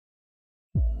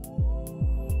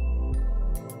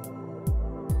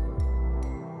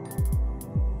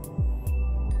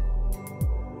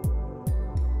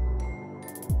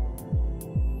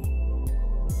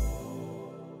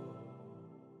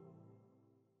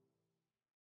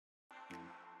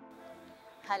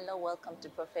Hello, welcome to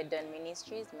Prophet Don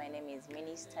Ministries. My name is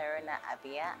Minister Rona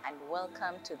Abia, and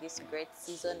welcome to this great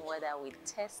season where we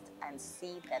test and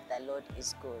see that the Lord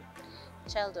is good.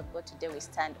 Child of God, today we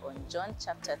stand on John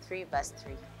chapter 3 verse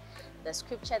 3. The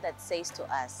scripture that says to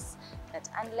us that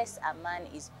unless a man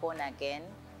is born again,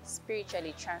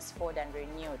 spiritually transformed and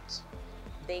renewed,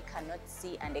 they cannot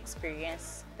see and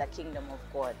experience the kingdom of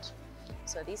God.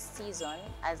 So this season,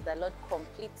 as the Lord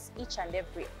completes each and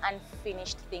every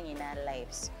unfinished thing in our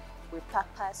lives, we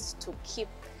purpose to keep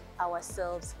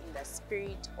ourselves in the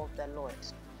spirit of the Lord,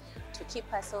 to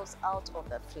keep ourselves out of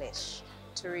the flesh,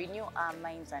 to renew our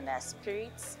minds and our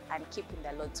spirits and keep in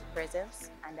the Lord's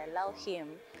presence and allow Him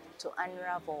to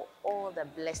unravel all the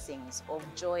blessings of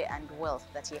joy and wealth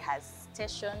that He has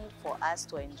stationed for us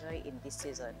to enjoy in this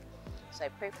season. So I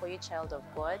pray for you, child of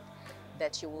God,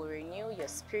 that you will renew your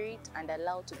spirit and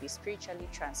allow to be spiritually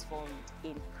transformed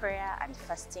in prayer and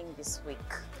fasting this week,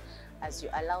 as you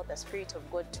allow the Spirit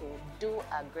of God to do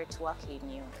a great work in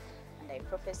you. And I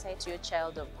prophesy to you,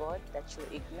 child of God, that you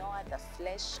ignore the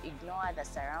flesh, ignore the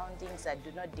surroundings that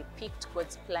do not depict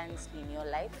God's plans in your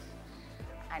life,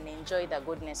 and enjoy the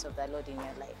goodness of the Lord in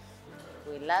your life.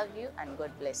 We love you and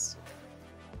God bless you.